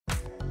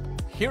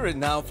Here at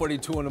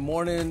 9:42 in the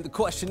morning, the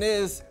question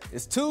is,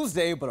 it's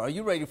Tuesday, but are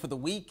you ready for the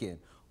weekend?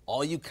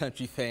 All you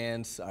country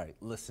fans, all right,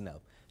 listen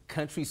up.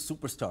 Country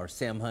superstar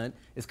Sam Hunt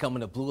is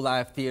coming to Blue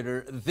Live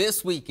Theater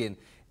this weekend.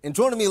 And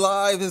joining me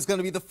live is going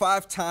to be the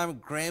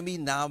 5-time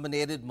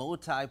Grammy-nominated,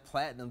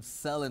 multi-platinum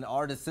selling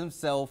artist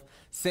himself,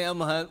 Sam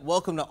Hunt.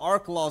 Welcome to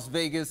ARC Las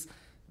Vegas.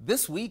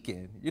 This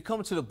weekend, you're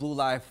coming to the Blue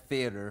Live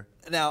Theater.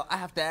 Now, I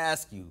have to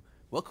ask you,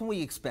 what can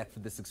we expect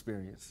for this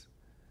experience?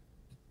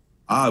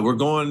 We're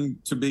going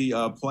to be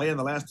playing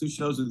the last two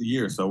shows of the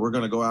year, so we're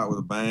going to go out with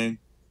a bang.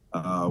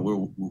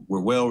 We're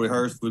well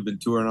rehearsed. We've been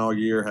touring all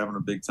year, having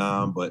a big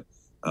time. But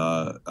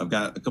I've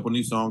got a couple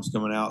new songs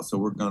coming out, so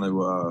we're going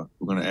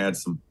to add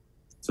some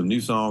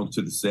new songs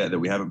to the set that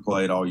we haven't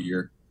played all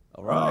year.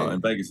 All right.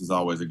 And Vegas is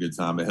always a good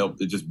time.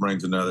 It just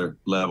brings another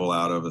level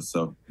out of us.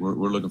 So we're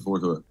looking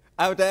forward to it.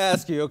 I have to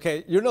ask you,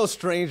 okay, you're no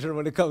stranger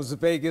when it comes to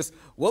Vegas.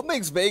 What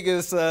makes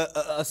Vegas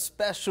a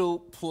special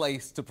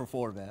place to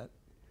perform at?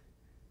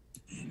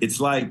 It's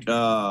like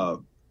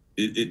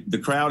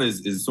the crowd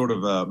is sort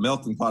of a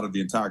melting pot of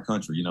the entire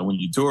country. You know, when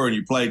you tour and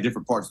you play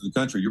different parts of the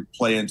country, you're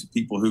playing to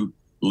people who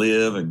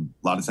live and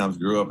a lot of times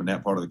grew up in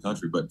that part of the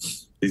country. But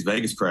these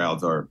Vegas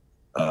crowds are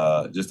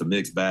just a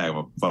mixed bag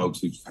of folks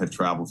who have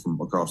traveled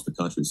from across the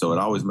country. So it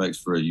always makes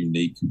for a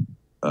unique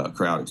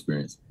crowd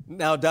experience.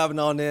 Now, diving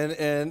on in,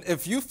 and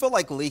if you feel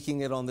like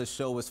leaking it on this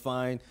show is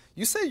fine,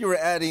 you said you were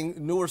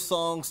adding newer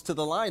songs to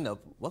the lineup.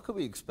 What could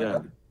we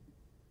expect?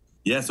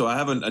 Yeah, so I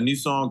have a new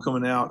song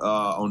coming out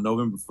on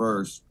November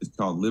 1st. It's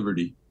called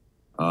Liberty.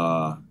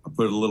 I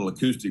put a little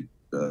acoustic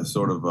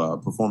sort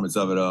of performance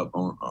of it up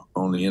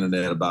on the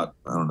internet about,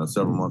 I don't know,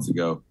 several months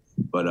ago.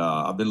 But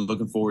I've been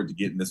looking forward to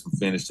getting this one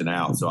finished and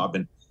out. So I've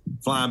been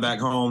flying back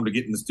home to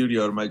get in the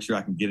studio to make sure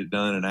I can get it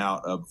done and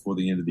out before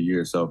the end of the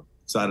year. So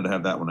excited to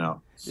have that one out.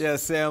 Yeah,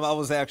 Sam, I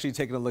was actually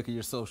taking a look at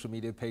your social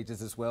media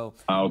pages as well.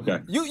 Oh, okay.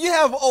 You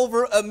have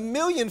over 1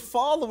 million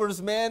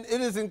followers, man.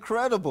 It is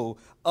incredible.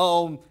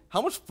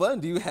 How much fun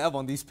do you have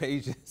on these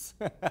pages?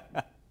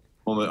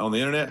 on the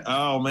internet?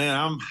 Oh,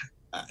 man,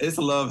 it's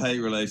a love-hate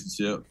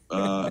relationship.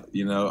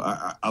 You know,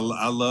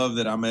 I love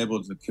that I'm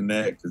able to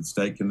connect and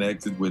stay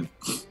connected with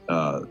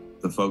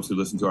the folks who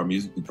listen to our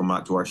music and come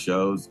out to our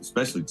shows,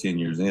 especially 10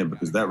 years in,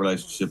 because that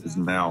relationship is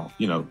now,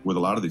 you know, with a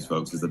lot of these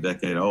folks is a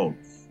decade old.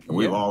 And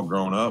we've all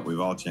grown up.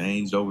 We've all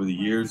changed over the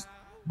years.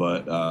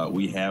 But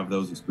we have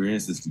those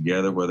experiences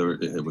together, whether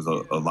it was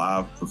a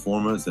live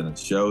performance and a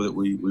show that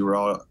we were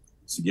all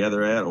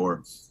together at,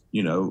 or,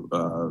 you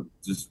know,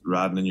 just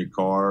riding in your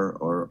car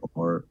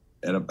or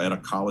at a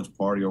college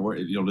party, or,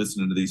 you know,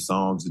 listening to these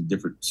songs in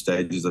different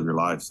stages of your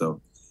life.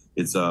 So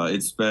it's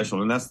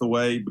special. And that's the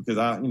way, because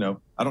I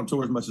don't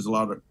tour as much as a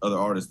lot of other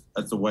artists.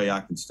 That's the way I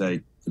can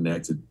stay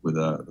connected with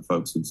the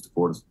folks who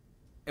support us.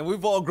 And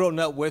we've all grown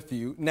up with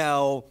you.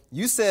 Now,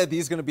 you said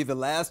these are going to be the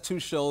last two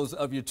shows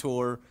of your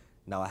tour.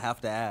 Now, I have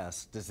to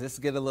ask, does this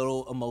get a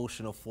little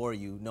emotional for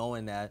you,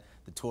 knowing that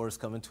the tour is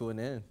coming to an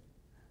end?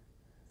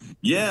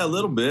 Yeah, a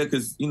little bit,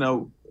 because, you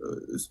know,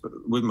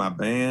 with my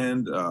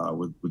band,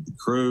 with the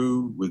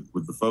crew,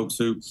 with the folks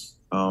who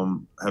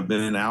have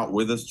been out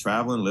with us,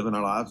 traveling, living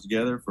our lives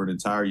together for an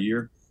entire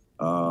year,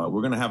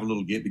 we're going to have a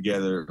little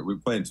get-together. We're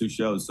playing two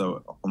shows,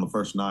 so on the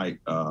first night,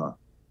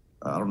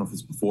 I don't know if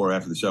it's before or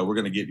after the show, we're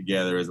going to get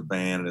together as a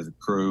band and as a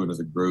crew and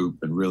as a group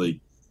and really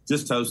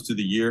just toast to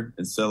the year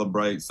and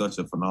celebrate such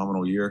a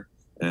phenomenal year,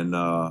 and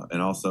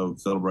also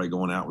celebrate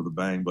going out with a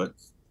bang. But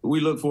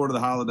we look forward to the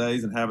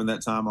holidays and having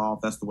that time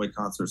off. That's the way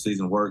concert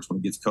season works. When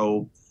it gets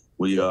cold,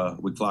 we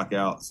clock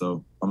out.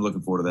 So I'm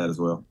looking forward to that as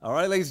well. All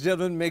right, ladies and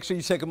gentlemen, make sure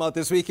you check them out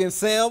this weekend.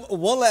 Sam,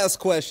 one last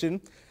question.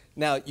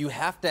 Now, you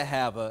have to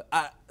have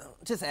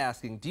just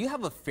asking, do you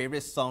have a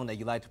favorite song that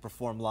you like to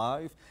perform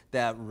live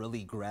that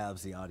really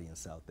grabs the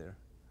audience out there?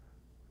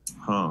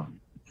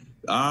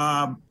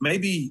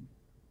 Maybe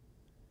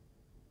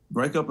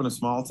Break Up in a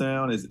Small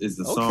Town is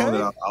the song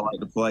that I like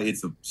to play.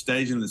 It's a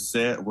stage in the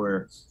set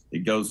where it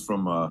goes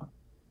from,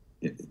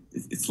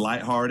 it's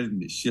lighthearted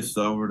and it shifts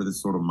over to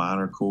this sort of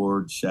minor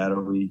chord,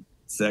 shadowy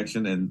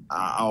section. And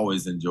I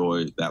always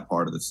enjoy that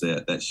part of the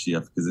set, that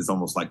shift, because it's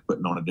almost like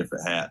putting on a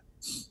different hat.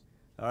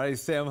 All right,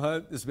 Sam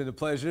Hunt, it's been a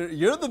pleasure.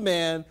 You're the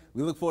man.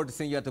 We look forward to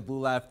seeing you at the Blue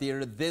Live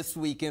Theater this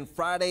weekend,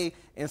 Friday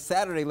and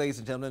Saturday, ladies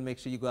and gentlemen. Make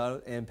sure you go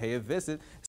out and pay a visit.